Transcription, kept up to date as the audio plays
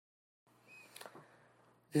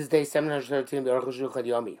This is day 713 of the Aruch Shulchan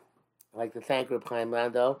Yomi. I'd like to thank Reb Chaim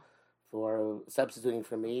Lando for substituting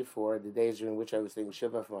for me for the days during which I was doing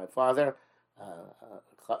Shiva for my father,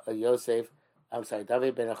 Yosef,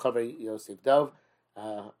 David ben Achavar Yosef Dov,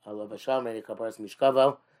 Alav Hashem, Reni Kaparas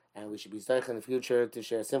Mishkavo, and we should be zeich in the future to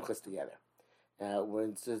share simchas together.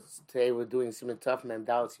 Today we're doing Siman Tov Mem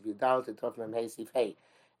Dalet Sif Yudal to Tov Mem Hey Sif Hey,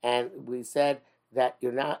 and we said that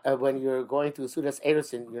you're not when you're going to Sudas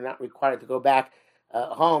Erusin, you're not required to go back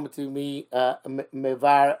home to me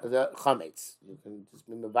mevar the chametz. You can just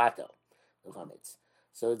be mevato the chametz.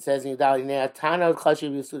 So it says in Yudal Tana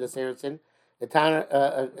Chashiv Sudas Erusin. The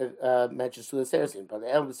Tana mentions Sudas Erusin, but the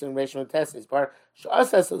El B'Sim Reshon Tessin is part.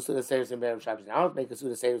 Shasa Sudas Erusin Erev Shabbos. Now let's make a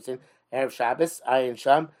Sudas Erusin Erev Shabbos. Ayin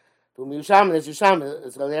Sham. There's Yusham,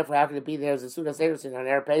 so therefore how can it be there's a Sudas Erusin on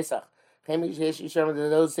Erev Pesach?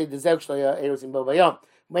 Those say the Zeg Shloya Erusin Bo Bayom.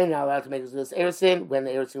 We're not allowed to make a Sudas Erusin when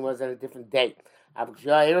the Erusin was on a different day.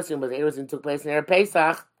 Erusin, but the Erusin took place in Erev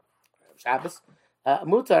Pesach, Shabbos,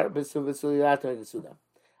 Mutar, Besu allowed to make a Suda.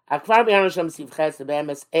 Akvar B'Yanasham Sivches, the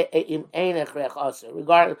Be'emes, Im Ein Echrech Aser.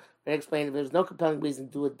 Regardless, we explained if there's no compelling reason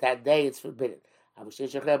to do it that day, it's forbidden. But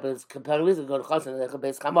it's compelling reason to go to Chasen,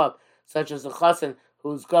 such as a Chasen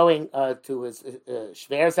who's going to his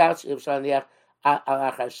Shver's house,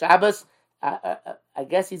 Alachar Shabbos. I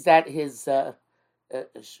guess he's at his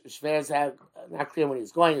Shver's house. Not clear when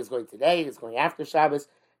he's going. He's going today. He's going after Shabbos.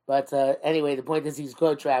 But anyway, the point is he's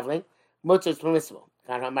going traveling. Mutter is permissible.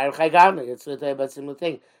 It's a similar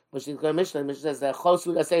thing. Mishnah says that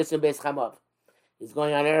he's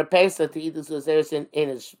going on Erev Pesach to eat the Sudas in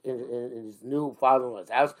his new father-in-law's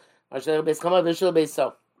house. He's going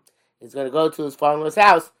to go to his father-in-law's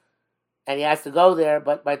house, and he has to go there,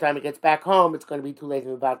 but by the time he gets back home, it's going to be too late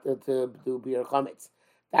to do Bir Chometz.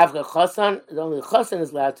 Only Chassan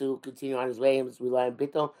is allowed to continue on his way and rely on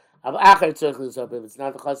Bittul. If it's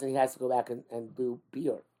not the Chassan, he has to go back and do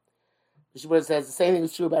Bir. The Shibur says the same thing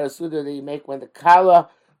is true about a Suda that you make when the Kala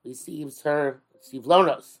receives her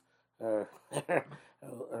Sivlonos, her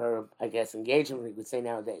I guess, engagement, we would say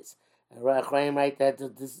nowadays. And Ra'achraim write that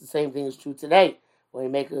the same thing is true today. When you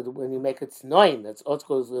make it tznoim, that's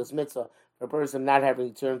otzkos mitzvah for a person not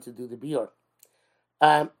having turned to do the biur.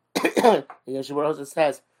 The Yeshua also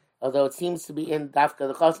says, although it seems to be in Dafka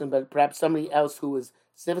the Chosin, but perhaps somebody else who was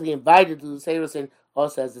specifically invited to the Seirusin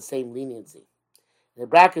also has the same leniency. In the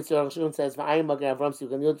brackets, Yeshua says, "V'ayim magen avram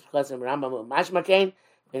sivganiyot Chosin Rambam mashmakein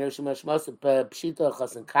v'noshimashmos pshita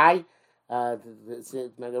Chosin kai."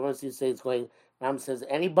 Magen says it's going. Ram says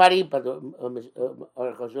anybody, but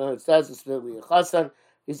it says it's really a chassan.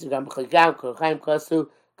 This is Gam B'Chagam Korchaim Kasu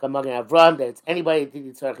Kamagen Avram that it's anybody that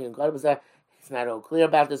did Tzarchi and Gadol. It's not all clear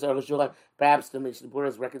about this. Perhaps the Mishnah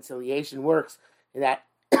Berurah's reconciliation works in that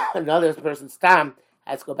another person's tam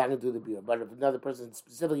has to go back and do the beer. But if another person is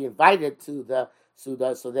specifically invited to the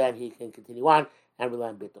Suda, so then he can continue on and rely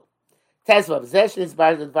on Bittul. Tezva possession is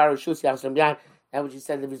part of the Varushus Yachsam Yan. That what you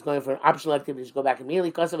said, if he's going for an optional activity, he should go back immediately.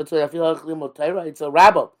 Because of it, it's a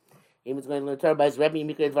rabbo. If he's going to learn Torah by his Rebbe,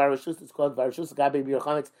 it's called Varushus Gabi Bir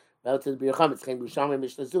Chametz, relative to Bir Chametz, Chen B'Yushalmi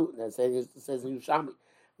Mishlazu. That says in Yushalmi.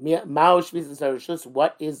 Mao Shvisas Varushus,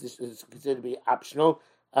 what is this? Is considered to be optional,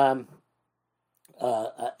 an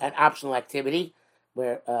optional activity,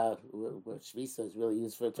 where Shvisa is really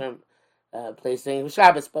used for a term, place saying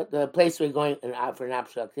Shabbos, but the place where you're going for an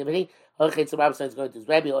optional activity. Or is going to his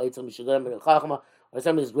Rebbe, or somebody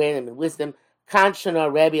who's greater than him in wisdom.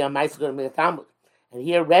 Kanshana Rebbe on Ma'aser Goyim Talmud. And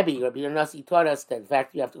here Rabbi Yonasi taught us that the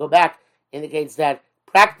fact you have to go back indicates that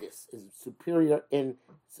practice is superior in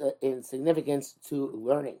significance to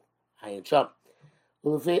learning. Ayin Sham.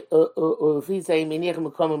 But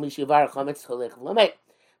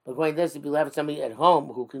going this, if you have somebody at home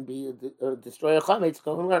who can be a destroyer chametz,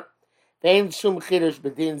 go and learn.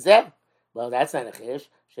 Well, that's not a chiddush.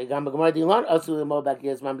 Gemara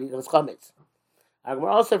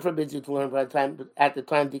also forbids you to learn at the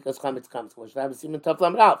time Dikas Chametz comes. So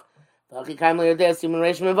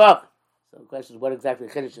the question is, what exactly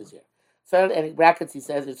chiddush is here? So in brackets he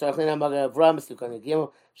says, he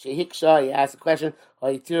asks a question,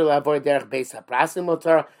 they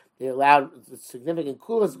allowed significant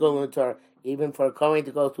coolness to go to the Torah, even for a Kohen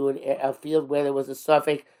to go through a field where there was a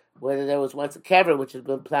suffix, whether there was once a kever which had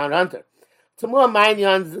been plowed under. Tamua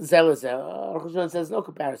Ma'inyan Zelazeh, says no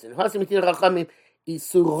comparison.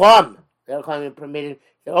 Isuram, the Chachamim permitted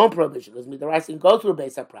their own prohibition because the rice can go through a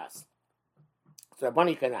Beis HaPras. So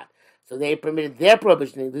Rabbani cannot. So they permitted their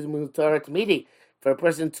prohibition. This is Torah Tamidi for a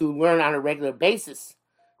person to learn on a regular basis.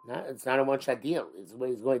 It's not a one-shot deal. It's where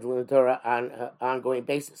he's going to learn Torah on an ongoing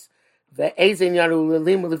basis. What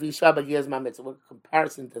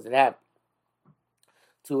comparison does it have?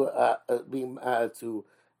 to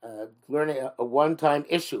learn a one-time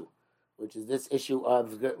issue, which is this issue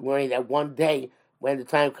of learning that one day when the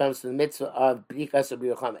time comes to the mitzvah of B'rikas or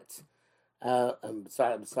B'ir Chametz.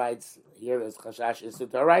 Besides here, there's Chashash Isur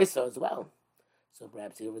D'Oraisa as well. So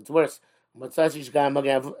perhaps here it's worse. Motzashi Shgam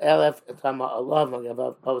Magen Elef Tama Allah Magen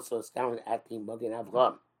also is down at the Magen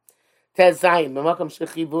Avram. Tez Zayin Mamakam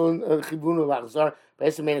Shechivunu Lachzor.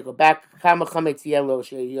 Basically, to go back. Kama Chametz Yelo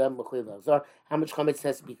Sheyiyam Mechliv Lachzor. How much Chametz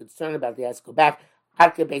has to be concerned about? They has to go back.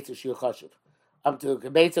 Ad Kebetza Shil Chashuv, up to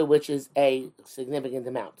Kebetza, which is a significant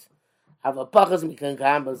amount. Have a pachas mikan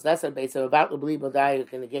gambas. That's a base of about the believe die you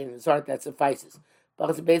can again in his heart. That suffices.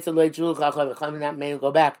 Pachas base of loychul chacham chacham not may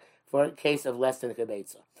go back for a case of less than a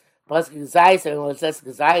kibetza. Plus gazais and what's less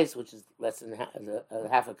gazais, which is less than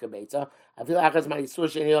half a kibetza. I feel like my isur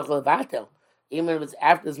sheni yochel vatel. Even if it's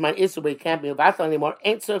after this my isur, but it can't be a vatel anymore.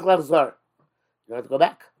 Ain't circle zor. You don't have to go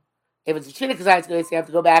back. If it's a shini gazais, you have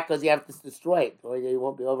to go back because you have to destroy it, or you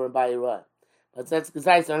won't be over and by your run. But that's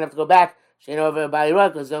gazais, you don't have to go back. Over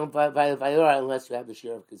because don't unless you have the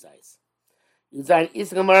share of kizais. Yuzain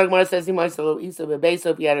Isagamar says he might solo Isa Bebeso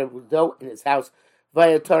if he had a dough in his house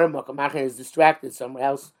via Torah Mokamachan is distracted somewhere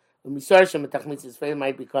else. When we search him, his faith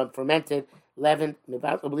might become fermented, leavened,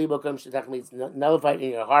 nullified in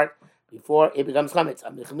your heart before it becomes chametz.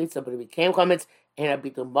 But it became chametz and a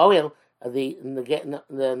bitum moil, the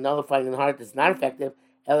nullifying in the heart is not effective.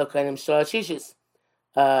 Elokanim shishis.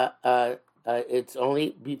 It's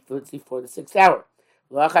only before the 6th hour.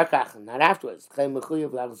 Not afterwards.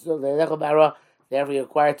 Therefore, you're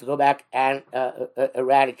required to go back and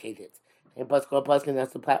eradicate it. And Pascal Paskin,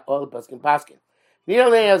 that's all the Paskin Paskin.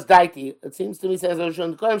 It seems to me, says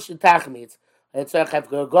before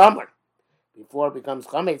it becomes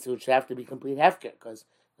chametz, which have to be complete hefker, because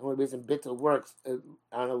the only reason bittul works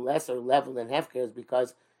on a lesser level than hefker is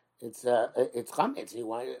because it's chametz. You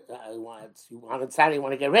want inside, you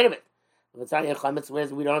want to get rid of it. If it's on your chametz,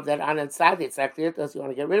 whereas we don't have that on inside, it's actually it, so you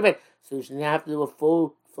want to get rid of it. So you shouldn't have to do a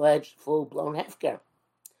full-fledged, full-blown hefker.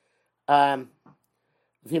 Now,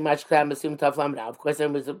 of course, there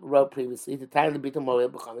was a rope previously. The time of the bitul moed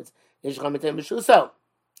b'chametz is chametz and b'shuso.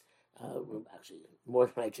 Actually, more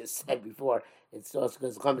than I just said before. It's also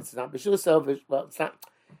because chametz is not b'shuso. Well, it's not.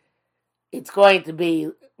 It's going to be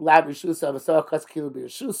la b'shuso v'so kas kilu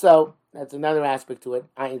b'shuso. That's another aspect to it.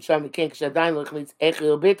 Ayin sham v'ken k'shadayin lo chalitz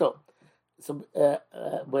echil bitul. So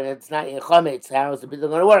when it's not in chametz, how is the bitul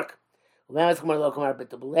going to work? It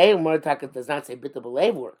does not say bitul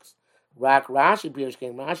b'leiv works.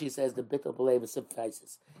 Rashi says the bitul b'leiv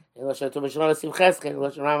suffices.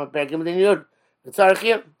 It's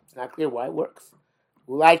not clear why it works.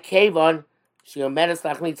 Like Kevon,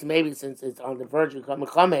 maybe since it's on the verge of becoming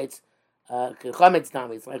chametz,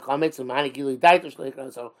 it's like chametz and mani gilui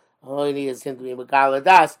daito. So all you need is him to be megala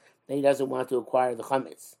das. Then he doesn't want to acquire the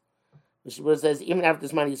chametz. Mishnah says even after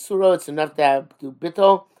this mani suro, it's enough to have do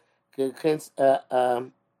bitul.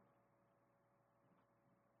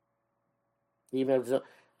 Even if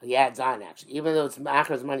he adds on actually, even though it's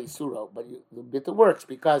ma'achas mani suro, but the bitul works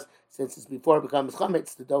because since it's before it becomes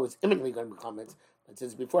chametz, the dough is imminently going to be chametz. But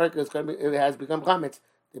since before it has become chametz,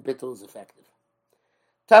 the bitul is effective.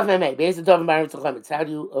 Tav memei, based on Tav Marim to chametz. How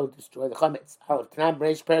do you destroy the chametz? Aleph Tanam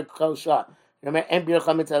Breish Per Kol Shah. Remember, and bir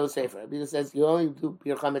chametz elo sefer. Rabbi says you only do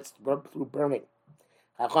bir chametz through burning.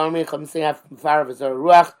 Chachamim chametzing have fire of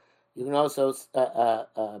ruach. You can also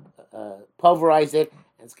pulverize it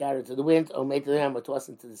and scatter it to the wind, or make the ham or toss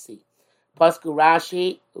into the sea. Pasku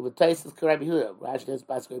Rashi with Taisus Rabbi Yehuda. Rashi does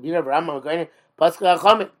Pasku Rabbi Yehuda. Rambam going Pasku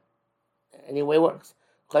Chametz. Anyway, works.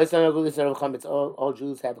 All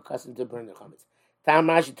Jews have a custom to burn their chametz. Tam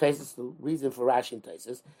Rashi Taisus, the reason for Rashi and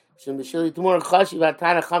Taisus. Shemishili Tomorrow Chashi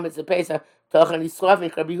Vatana Chametz and Pesach Tochan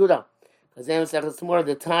Yisrafin Rabbi Yehuda. Because then it's tomorrow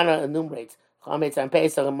the Tana enumerates chametz and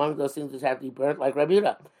Pesach among those things that have to be burnt, like Rabbi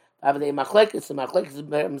Yehuda. But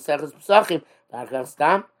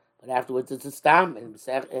afterwards it's a stam in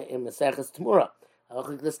Maseches Temura.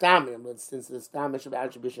 The stam, since the stam is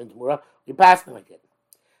attribution Temura, we pass them like it.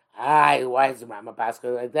 Why is the Rama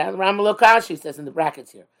passing like that? Rama Lokashi says in the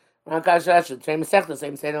brackets here. Rama Kashi, same Masechta,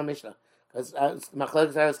 same Seder Mishnah. Because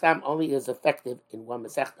Machlekes stam only is effective in one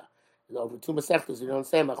Masechta. Over two Masechtas, you don't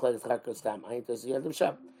say Machlekes stam. I ain't to see the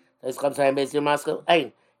shop. There's Chabzayim Beis Yom Maskell.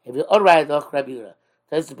 If you alright, look, Rabbi Yehuda.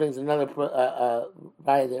 This brings another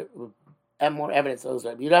by and more evidence. So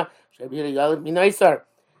Rabbi Yehuda Yalid Minoisar.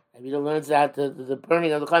 Rabbi Yehuda learns that the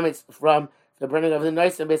burning of the chametz from the burning of the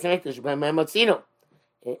Noisar Beis Hamikdash by Memotzino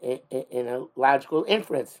in a logical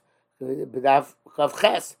inference. B'dav Chav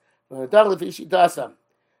Ches. When the dog if Shitasa,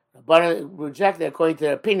 Rabbanan rejected according to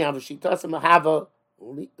their opinion of Shitasa Mahava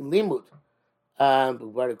Limud.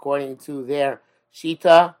 But according to their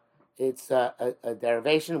Shita, it's a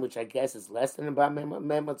derivation, which I guess is less than about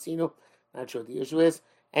Mematzinu. Not sure what the issue is.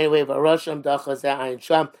 Anyway, Varosham Dachazeh Ayin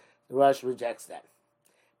Sham, the Rosh rejects that.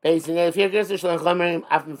 According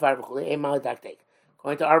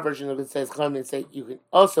to our version of it, says Chachamim say you can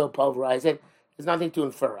also pulverize it. There's nothing to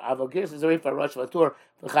infer. Avogirs is a for Rosh Vatur.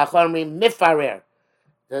 The Chachamim mifarer.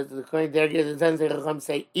 According to their gears, the Chachamim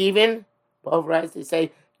say even pulverize. They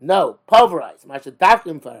say no, pulverize. Masha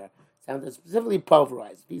dakim fire. Sounds specifically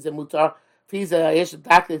pulverized. Visa mutar. Visa yesh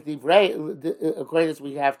dakim divrei. According to this,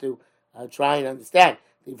 we have to try and understand.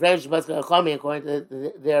 The French according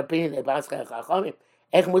to their opinion, they bounce chachamim.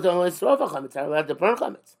 Ech mutar lo yisrof chachamim. It's allowed to burn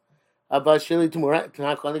chametz. But shili tumura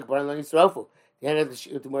cannot call it burn lo yisrofu. The end of the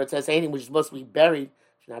tumura says anything which is supposed to be buried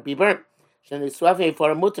should not be burnt. Shen yisrofe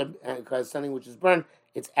for a mutar, because something which is burned,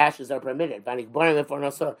 its ashes are permitted. Vanik burning for an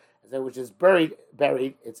asur, that which is buried,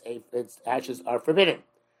 its ashes are forbidden.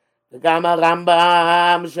 The Gama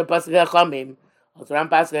Rambam shepasik chachamim. Also Rambam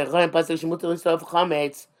pasuk chachamim pasuk shemutar yisrof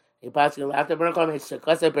chametz. He passes after burn chametz.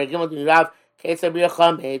 Shekasa pergimot nirav ketzer bir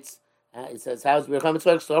chametz. It says how's bir chametz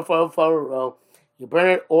works? So for a row, you burn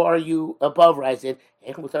it or you pulverize it.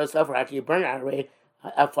 After you burn it outright,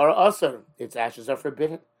 for also its ashes are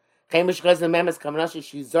forbidden. Therefore,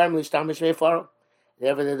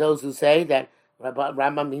 there are those who say that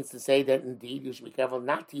Rambam means to say that indeed you should be careful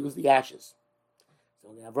not to use the ashes. So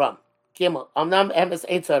we have Ram. Gimel. Amnam emes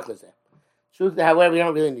ein tzarich lezeh. Truth, however, we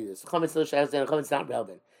don't really need this. Chametz lo shayach zeh, chametz not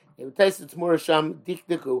relevant. If it tastes Tmura Sham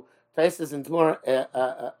Dikdiku, tastes in Tmura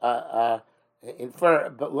infer,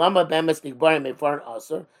 but Lama Bemes Nigbarim may foreign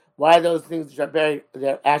also. Why those things which are buried,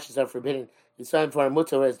 their ashes are forbidden? Yisrael for a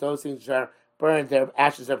mutar, whereas those things which are burned, their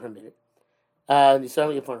ashes are permitted.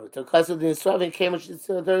 Yisrael for a mutar. Because of the Yisrael came, which is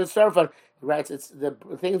the Yisrael, he writes, it's the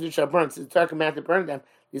things which are burned, it's the Torah command to burn them.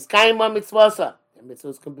 This kind of mitzvah, the mitzvah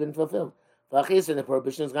has been fulfilled. And the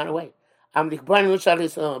prohibition has gone away. But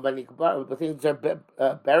things are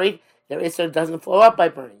buried, their Isser doesn't fall up by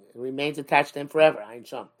burning. It remains attached to them forever. Ayin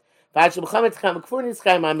Sham.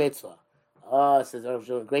 Oh, says Rav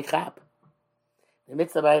Shimon, great chap. The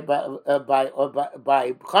mitzvah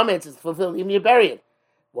by chametz is fulfilled even you bury it.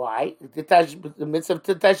 Why? The mitzvah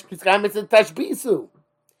to touch bisu.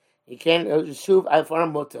 You can't shuv for a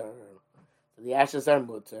mutter. The ashes are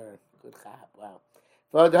mutter. Good chap. Wow.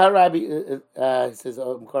 Vodar Rabbi says,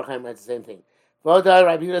 Mkor Chaim writes the same thing. Vodar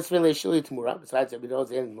Rabbi Yudas Vile Shili Tmura, besides Rabbi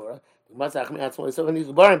Yudas and Tmura, so when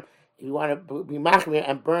you burn, if you want to be machmir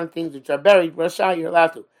and burn things which are buried, Rasha, you're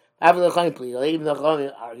allowed to. Have the Chaim, please. Even the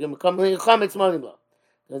Chaim argue, Chametz Modim.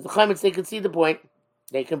 Because the Chametz, they can see the point,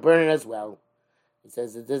 they can burn it as well. It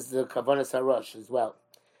says that this is the Kavanas HaRosh as well.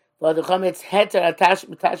 But the Chametz heter atash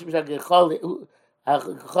b'tash b'shagecholim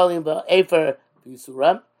ba'efer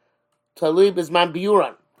b'yisuram. Talui b'zman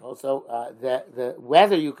biuran. Also, the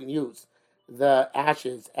whether you can use the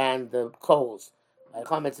ashes and the coals by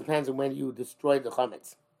chametz depends on when you destroy the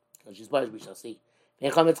chametz. Because we shall see.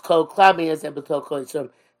 Chametz kol klabin as ebetol kol yisurim.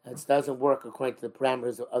 That doesn't work according to the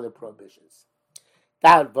parameters of other prohibitions.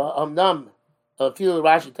 Dad v'amnam a few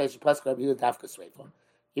Rashi tells you pasuk Rabbi Yehuda dafka sreifa.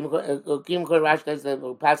 Even Rashi tells that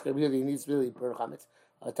pasuk Rabbi Yehuda needs really burn chametz.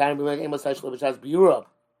 A time we went amos hashlo b'shas biura.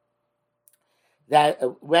 That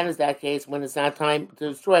when is that case? When it's not time to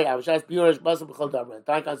destroy it. The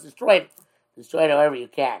time comes to destroy it. Destroy it however you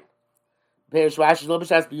can. Perish Rashi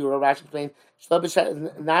Shlobbishas Biura. Rashi explains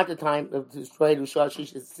Shlobbishas not the time of destroy it. Ushash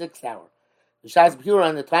is the 6th hour. B'shas Biura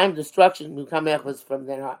on the time of destruction. Mukamech was from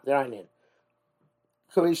there on in.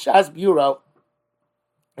 Shas Biura.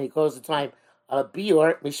 He calls the time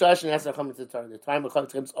Biur. Mishash and Esar Chametz Torah. The time of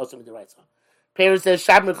Chametz comes also with the right song. Perish says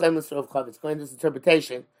Shab Mechem Surah of Chametz. Going to this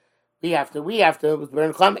interpretation. We have to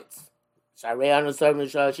burn chametz.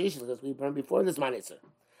 Because we burned before this manitzer.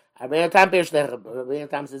 Rabbeinu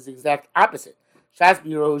Tam says the exact opposite. Shas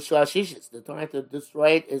Biro Shishis. The time to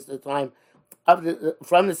destroy it is the time of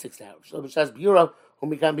from the 6th hour. Shas Biro who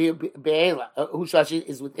become Be'ela, who Shashis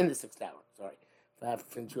is within the 6th hour. Sorry,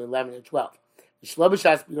 from 11 and 12. The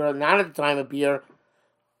Shlobbishas Biro not at the time of beer.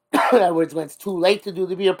 In other words, when it's too late to do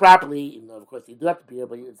the beer properly, even though of course you do have to beer,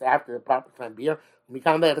 but it's after the proper time beer. When we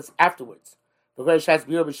come back, it's afterwards. Because Shas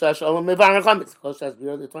Beer b'Shas Olam Mevar Chametz. Because Shas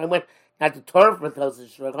Beer, the time when not the Torah for those to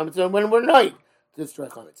destroy chametz, and when we're not to destroy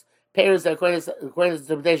chametz. Pairs according to this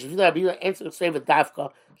interpretation. If you have Yehuda answer the slave of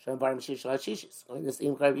Dafka, Shem Bar Mishish Shishis. Going this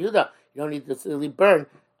even Yehuda, you don't need to really burn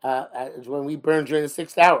when we burn during the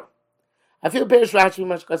 6th hour. I feel Pairs Rashi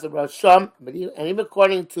much because of Rosh Sham, and even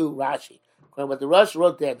according to Rashi. According to what the Rosh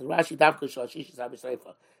wrote there, the Rashi Dafka Shishis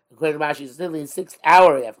Abishreifa. According to Rashi, it's still in the 6th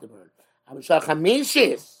hour after burn. Abishah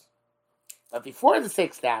Chamishis. But before the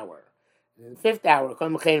 6th hour, In the fifth hour,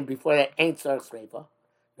 before that, ain't tzarich sreifa. You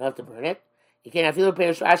don't have to burn it. You can't feel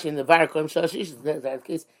Perish Rashi in the Var Kol Shalish. In that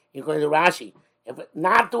case, you're going to Rashi. If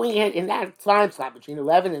not doing it in that time slot between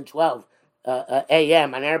 11 and 12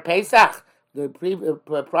 a.m. on Erev Pesach,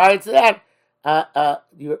 prior to that,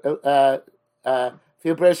 you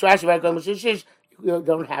feel Perish Rashi Var Kol Shalish, you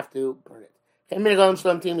don't have to burn it. And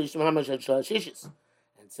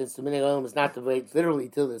since the minhag is not to wait literally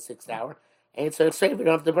till the 6th hour, and so it's safe, you don't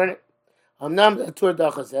have to burn it. The Tur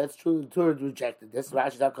Dachas, that's true, the Tur rejected this.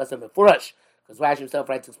 Rashi Daf Kasam Mefurash, because Rashi himself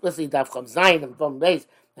writes explicitly, Daf Chum Zayin, and from base.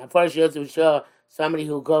 Now, first, you have to show somebody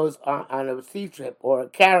who goes on a sea trip or a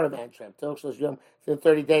caravan trip, within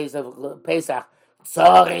 30 days of Pesach,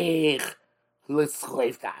 Tzarich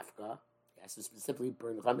L'Schleif Dafka. He has to specifically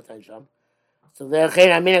burn the Chametz on Sham. So, therefore,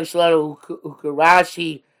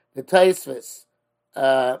 Rashi, the Tosfos,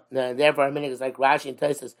 therefore, our minhag is like Rashi and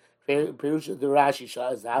Tosfos, Perusha the Rashi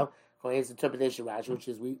Shazal. According to his interpretation of Rashi, which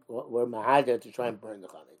is we're mahader to try and burn the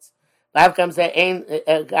chametz. Vav comes that ain't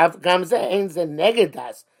the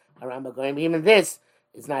negadas. Rambam going even this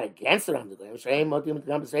is not against the Rambam going. Shrei motim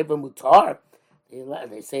comes sreifa mutar.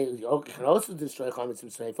 They say you can also destroy chametz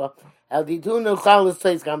with sreifa. El didu nuchal is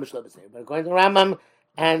place gam b'shlo b'sreifa. But according to Rambam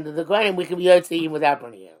and the Goyim, we can be yotzi even without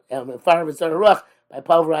burning it. El mefar v'tzor ruach by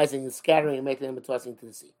pulverizing and scattering and making them and tossing to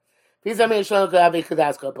the sea. Once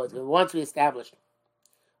we established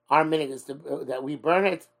our minhag is that we burn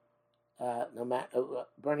it. No matter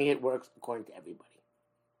burning it works according to everybody.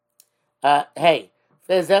 Hey,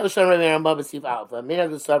 minhag is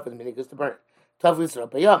start for the minhag is to burn it. Tavli Yisrael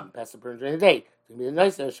Bayom, pass to burn during the day. It's gonna be the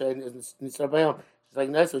nicer Yisrael Bayom, just like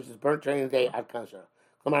nicer, which is burnt during the day at Kanshar.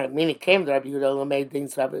 Come on, meaning came to Rabbi Yehuda made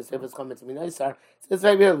things if it's chametz to be nicer. Since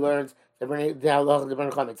Rabbi Yehuda learns to burn the halacha to burn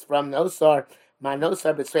chametz from nosar, my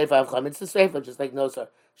nosar b'sreifa of chametz to sreifa, just like nosar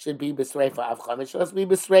should be b'sreifa of chametz. Should be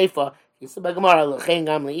b'sreifa. You said by Gemara, l'chein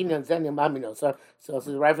gam le'in and zen yamami nosar. So it's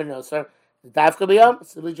the right for nosar. The dafka b'yom,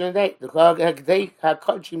 it's during the day. The day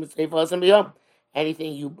hakachim b'sreifa hasam b'yom.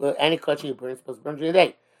 Anything any kachim you burn is supposed to burn during the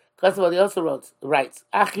day. Kosovo also writes,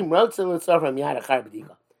 Achim wrote to l'tzor from yad achar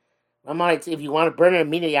b'dika. Rama writes, if you want to burn it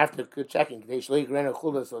immediately after checking, they should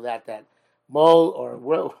so that mole or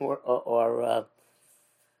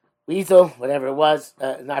weasel, whatever it was,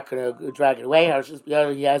 not going to drag it away, or just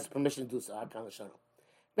he has permission to do so.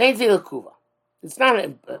 It's not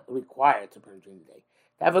required to burn during the day.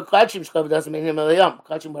 To have a kachim shkov doesn't mean him a yom.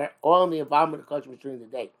 Kachim where all in the involvement of kachim is during the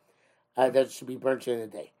day. That should be burnt during the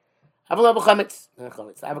day. Avalab chametz,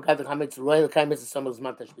 avokat the chametz, royal chametz is some of the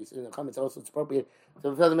matashbis. In the chametz also it's appropriate to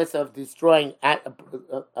fulfill the mitzvah of destroying at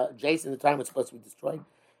Jason the time it's supposed to be destroyed.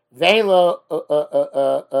 Vein lo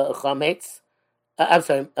chametz. I'm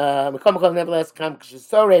sorry. Mekom nevertheless come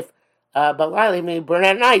k'shisoref, but while may burn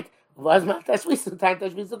at night. Was matashbis the time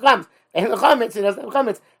tashbis comes. And the chametz it doesn't have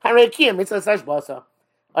chametz. Harekim mitzvah sash basa.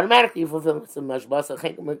 Automatically you fulfill the mitzvah basa.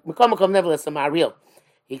 Mekom nevertheless some are real.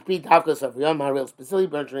 He beat Havkas of Yom HaRil, specifically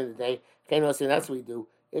burnt during the day. That's what we do.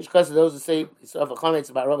 It's because of those who say, so if a comments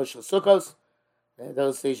about Rabbis of Sukkos,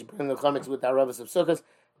 those say you should burn the comments with our Rabbis of Sukkos.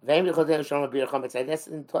 I guess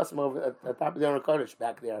and toss them over at the top of the Aron Kodesh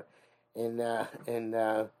back there in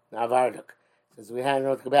Navarduk. Since we had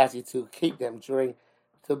no capacity to keep them during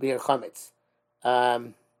till beer chametz.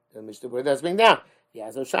 The Mishnah Berurah does bring down.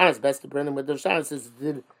 Yeah, so Shana it's best to burn them with the Shana since it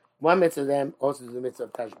did one mitzvah of them, also do the mitzvah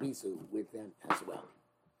of Tashbisu with them as well.